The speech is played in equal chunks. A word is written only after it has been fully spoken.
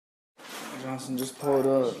Johnson just pulled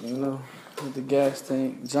up, you know, with the gas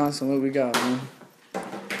tank. Johnson, what we got, man?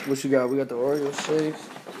 What you got? We got the Oreo shakes.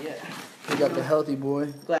 Yeah. We got the healthy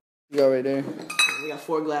boy. You got right there. We got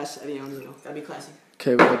 4 glass Evians, you know. Gotta be classy.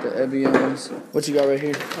 Okay, we got the Evians. What you got right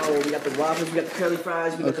here? Oh, we got the waffles, we got the curly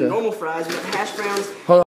fries, we got the normal fries, we got the hash browns.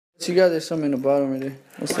 Hold on. What you got? There's something in the bottom right there.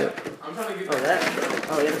 What's that? I'm trying to get that.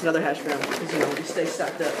 Oh, yeah, that's another hash brown. Because, you know, we stay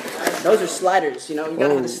stocked up. Those are sliders, you know. You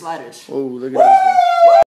gotta have the sliders. Oh, look at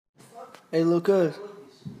that. Hey, Lucas.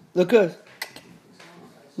 Lucas.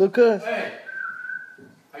 Lucas. Hey.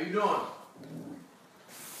 How you doing?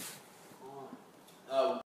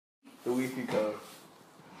 The Wi-Fi code.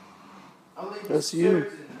 That's you.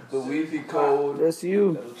 The Wi-Fi code. That's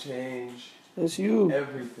you. That'll change. That's you.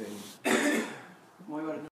 Everything.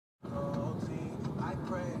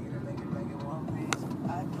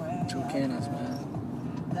 Two cannons, man.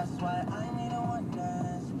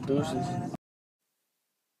 Deuces.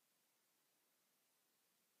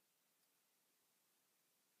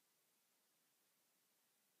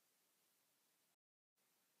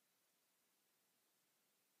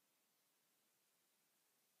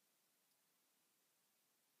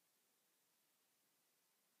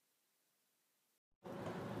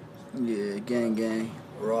 Yeah, gang,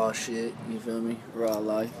 raw shit, you feel me? Raw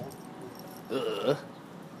life.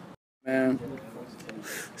 Man,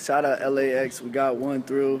 shout out LAX, we got one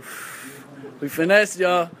through. We finessed,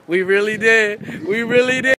 y'all. We really did. We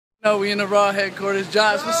really did. You know, we in the Raw headquarters.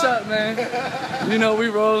 Josh, what's up, man? You know, we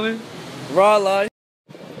rolling. Raw life.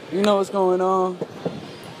 You know what's going on.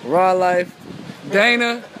 Raw life.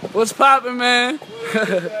 Dana, what's poppin', man?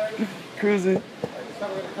 Cruising.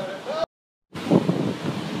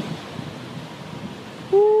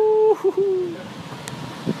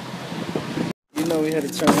 You know we had to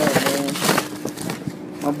turn up, man.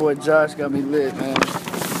 My boy Josh got me lit, man.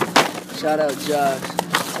 Shout out Josh,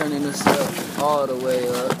 turning this up all the way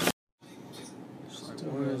up.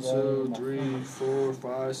 1, 2, 3, 4,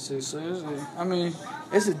 5, 6, 7. I mean,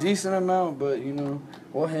 it's a decent amount, but you know,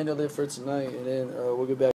 we'll handle it for tonight, and then we'll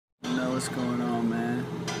get back. You know what's going on, man.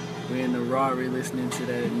 We in the Rari listening to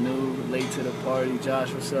that new Late to the Party.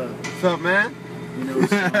 Josh, what's up? What's up, man? You know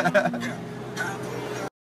what's going on, man.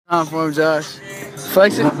 Time for him, Josh.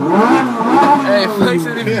 Flex it. Hey, flex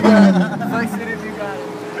it if you got it. Flex it if you got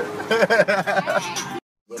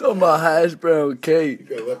it. Talking about hash brown cake. You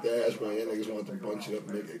gotta let the hash brown. Y'all niggas want to bunch it up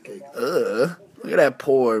and make it a cake. Look at that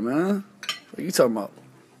pour, man. What are you talking about?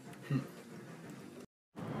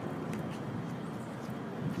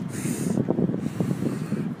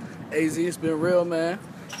 AZ, it's been real, man.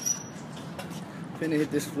 Finna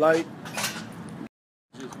hit this flight.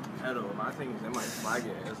 My thing is, they might flag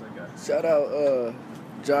it. It's like a... Shout out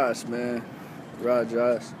Josh, man. Rod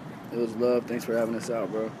Josh. It was love. Thanks for having us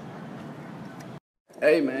out, bro.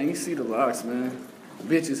 Hey, man, you see the locks, man.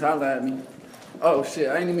 Bitches, holla at me. Oh, shit,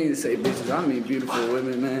 I didn't mean to say bitches. I mean beautiful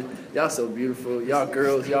women, man. Y'all so beautiful. Y'all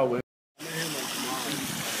girls, y'all women.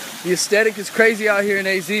 The aesthetic is crazy out here in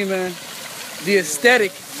AZ, man. The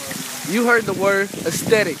aesthetic. You heard the word,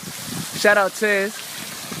 aesthetic. Shout out Tez.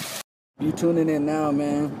 You tuning in now,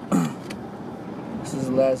 man. This is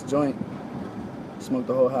the last joint. Smoked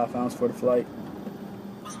the whole half ounce for the flight.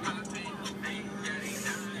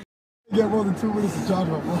 You got more than 2 minutes to charge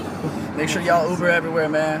my phone. Make sure y'all Uber everywhere,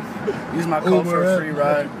 man. Use my code for a free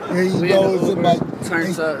ride. Here you We go. in the It's Uber, about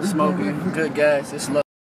turns up, smoking, good gas. It's love.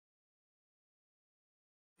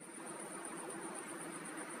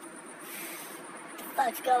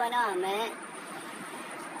 What's going on, man?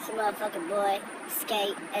 It's your motherfucking boy,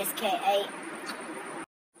 Skate, SK8.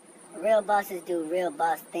 Real bosses do real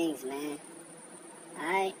boss things, man.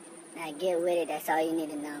 Alright? Now get with it, that's all you need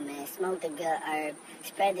to know, man. Smoke the good herb,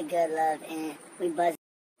 spread the good love, and we buzz.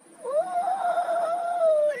 Ooh,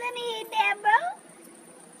 let me hit that, bro.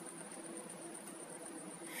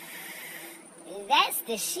 That's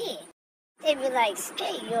the shit. They be like,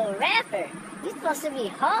 Skate, you're a rapper. You're supposed to be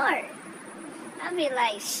hard. I be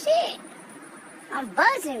like, shit, I'm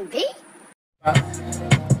buzzing, B.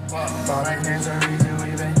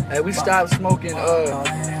 Hey, we stopped smoking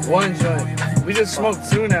one joint. We just smoked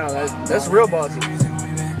 2 now. That's real bossy.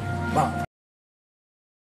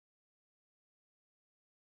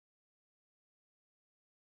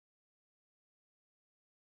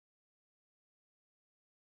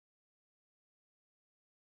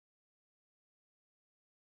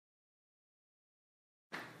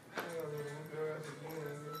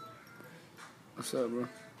 What's up, bro?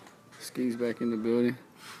 Ski's back in the building.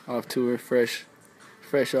 Off tour, fresh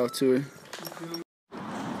off tour.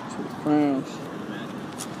 Crowns.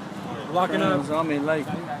 Locking up. I mean, like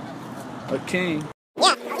a king.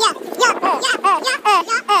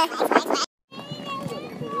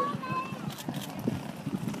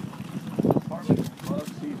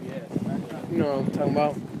 what I'm talking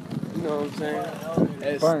about? You know what I'm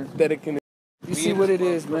saying? Aesthetic and You see what it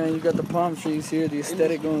is, man. You got the palm trees here, the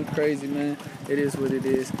aesthetic going crazy, man. It is what it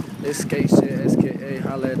is. It's skate shit, SKA.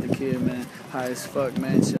 Holla at the kid, man. High as fuck,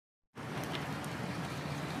 man.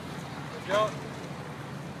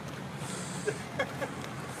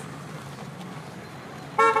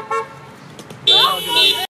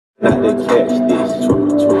 Not to catch this.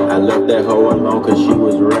 I left that hoe alone cause she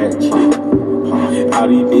was ratchet. All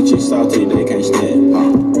these bitches salty, they can't stand.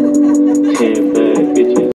 10 bad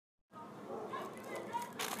bitches.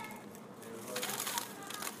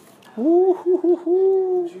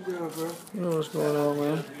 Woo-hoo-hoo-hoo. You know what's going on,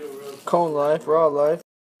 man. Cone life, raw life.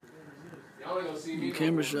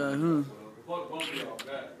 Camera shot, huh?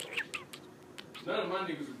 none of my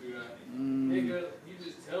niggas would do that. Nigga, you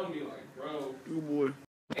just tell me like, bro. Good boy.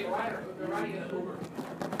 Hey, they're riding an Uber.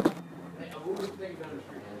 Hey, a Uber thing down the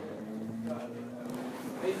street.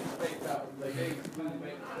 They just faked out. Like, they completely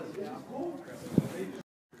made cool.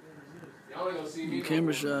 Y'all ain't gonna see me.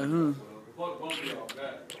 Camera shot, huh? Fuck both of y'all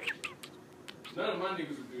back. None of my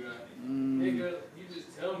niggas would do that. Nigga, you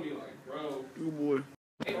just tell me like, bro. Good boy.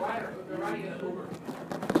 Hey, they're riding an Uber.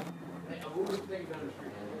 Hey, a Uber thing down the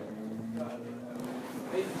street.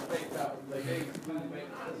 They just faked out. Like, they completely made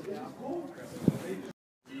cool.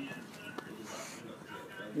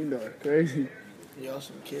 You know it's crazy. Y'all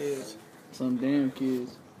some kids. Some damn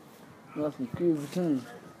kids. Y'all some kids return.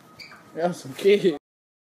 Y'all some kids.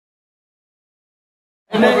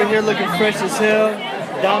 I'm over here looking fresh as hell.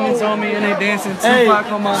 Diamonds on me and they dancing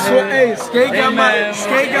Tupac on my head. Hey, Skate got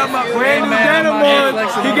my brand new denim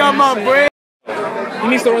on. He got my brand. He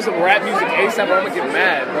needs to run some rap music ASAP or I'm gonna get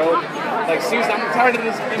mad, bro. Like, seriously, I'm tired of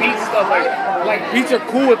this beat stuff. Like beats are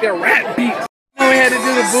cool with their rap beats. We had to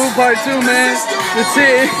do the boo part too, man. That's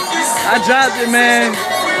it. I dropped it, man.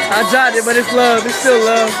 I dropped it, but it's love. It's still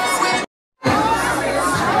love.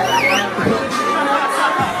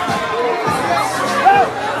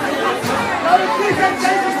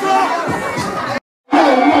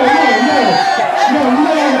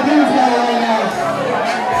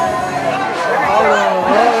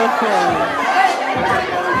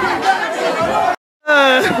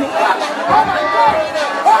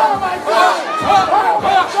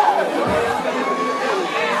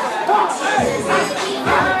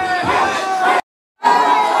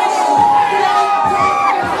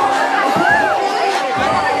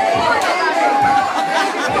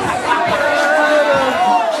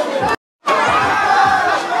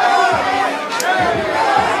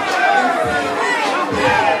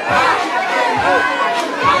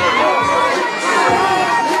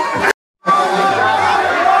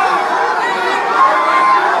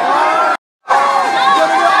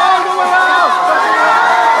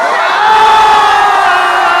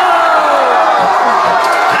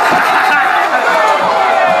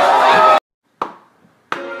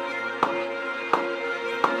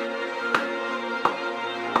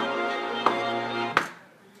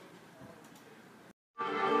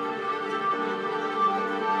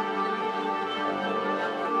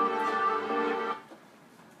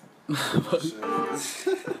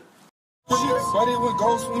 Buddy with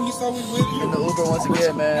Ghost when he saw we with you. In the Uber once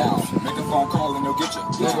again, man. Make a phone call and they'll get you.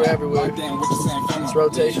 Uber everywhere. Damn, with the same family. It's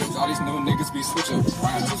rotation. All these new niggas be switching. What's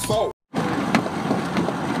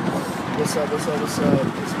up, what's up, what's up?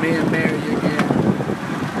 It's me and Mary again.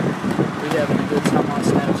 We having a good time on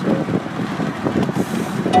Snapchat.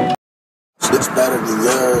 It's better than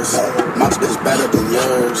yours. My shit is better than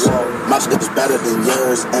yours. My shit is better than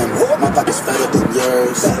yours. And my pocket's better than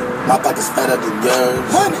yours. My pocket's better than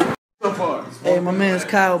yours. Hey, my man's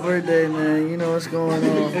Kyle birthday, man. You know what's going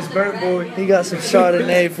on. It's birthday boy. He got some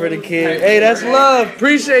Chardonnay for the kid. Hey, that's love.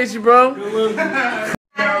 Appreciate you, bro.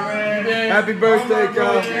 Happy birthday,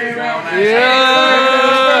 Kyle. Yeah.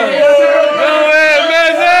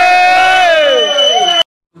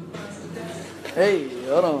 Hey,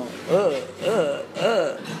 hold on.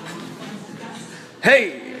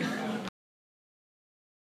 Hey.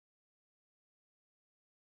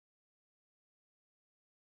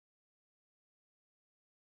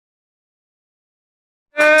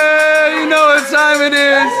 You know what time it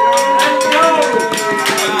is.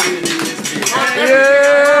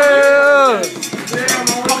 Yeah.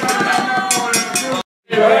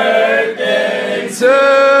 Birthday to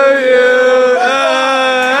you.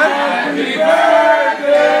 Happy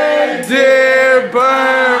birthday, dear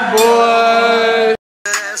Burn Boy.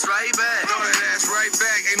 That's right back. That's right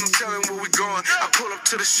back. Ain't no telling where we going. I pull up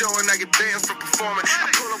to the show and I get banned for performing. I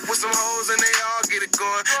pull up with some hoes and they all get it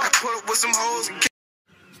going. I pull up with some hoes and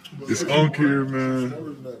It's on here,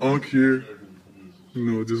 man. On here. You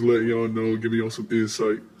know, just letting y'all know, giving y'all some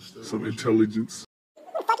insight, some intelligence. Who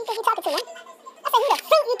the fuck you think you talking to, man? I said, who the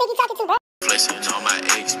fuck you think you talking to, bro? Flexing on my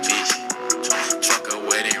ex bitch. Truck a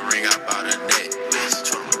wedding ring, I bought a necklace.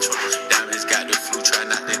 Diamonds got the flu, try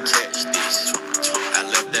not to catch this. I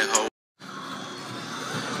left that whole.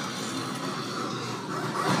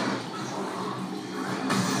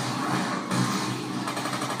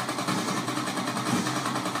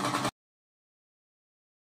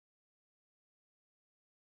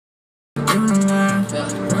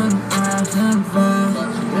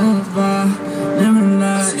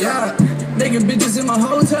 Yeah, nigga bitches in my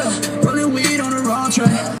hotel, rolling weed on the wrong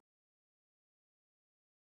track.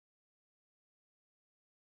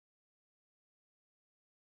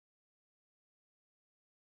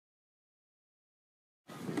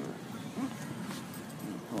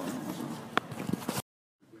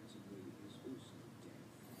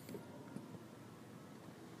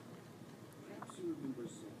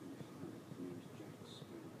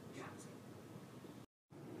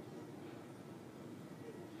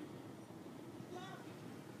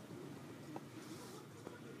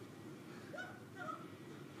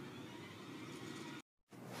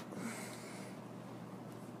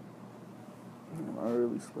 I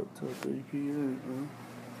really slept till 3 p.m., bro.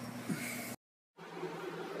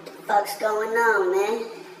 Fuck's going on, man?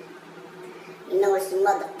 You know it's the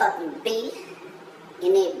motherfucking beat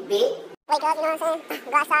in it, bit. Wake up, you know what I'm saying?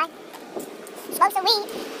 Go outside, smoke some weed,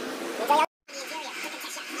 enjoy your.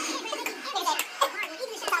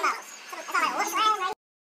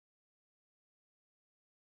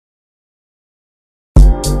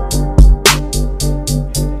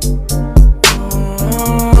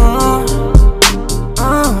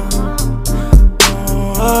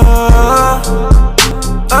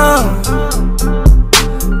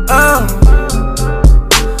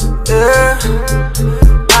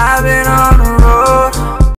 I've been on the road.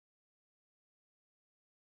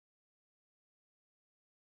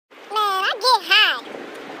 Man, I get high.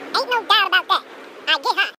 Ain't no doubt about that. I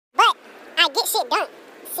get high. But I get shit done.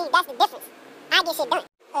 See, that's the difference. I get shit done.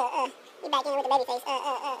 You back in with the baby face.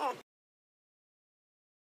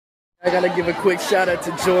 I gotta give a quick shout out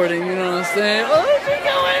to Jordan, you know what I'm saying? Oh, she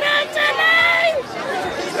going out tonight!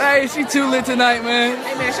 Hey, she too lit tonight, man.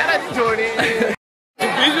 Hey man, shout out to Jordan. The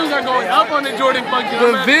visuals are going up on the Jordan function.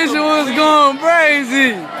 The visuals going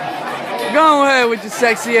crazy. Go ahead with your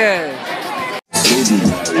sexy ass.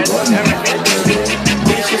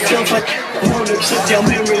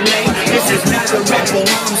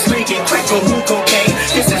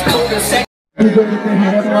 We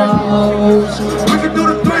can do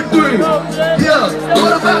the 3-3. Yeah,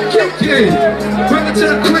 what about Kiki? Bring it to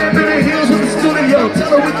the crib in the hills with the studio. Tell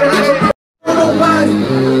her we can have nobody.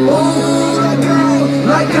 Ooh,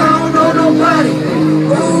 like I don't know nobody.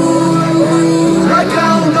 Ooh, like I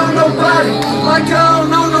don't know nobody. Like I don't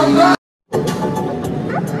know nobody.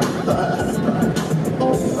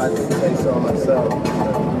 If I didn't say so myself.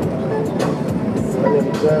 My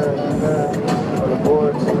nigga John, on the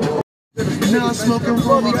boards. Now I'm smoking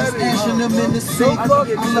rollie, just ashing them in the sink. I love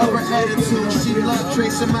her attitude, she love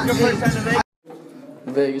tracing my ink.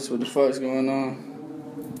 Vegas, what the fuck's going on?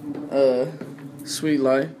 Sweet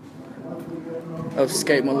Life of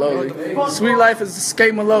Skate Maloley. Sweet Life is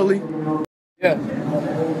Skate Maloley. Yeah.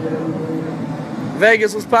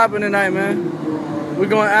 Vegas, what's popping tonight, man? We're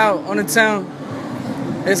going out on the town.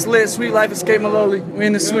 It's lit. Sweet Life of Skate Maloley. We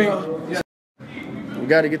in the suite. We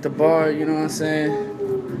gotta get the bar, you know what I'm saying?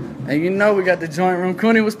 And you know we got the joint room.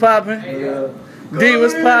 Cooney was popping. Yeah. D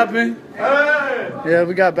was popping. Hey. Yeah,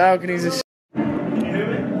 we got balconies and shit.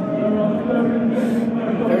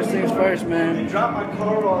 First things first, man.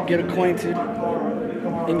 Get acquainted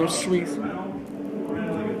in your suites.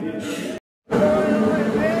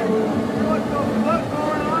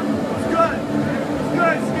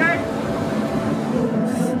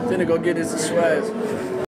 Finna go get us a swag.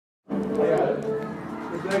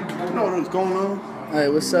 You know what's going on? Hey,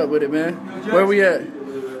 what's up with it, man? Where we at?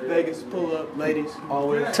 Vegas, pull up, ladies,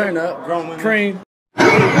 always. Turn up. Cream.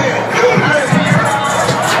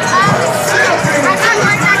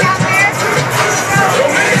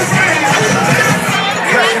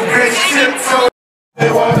 They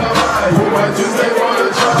wanna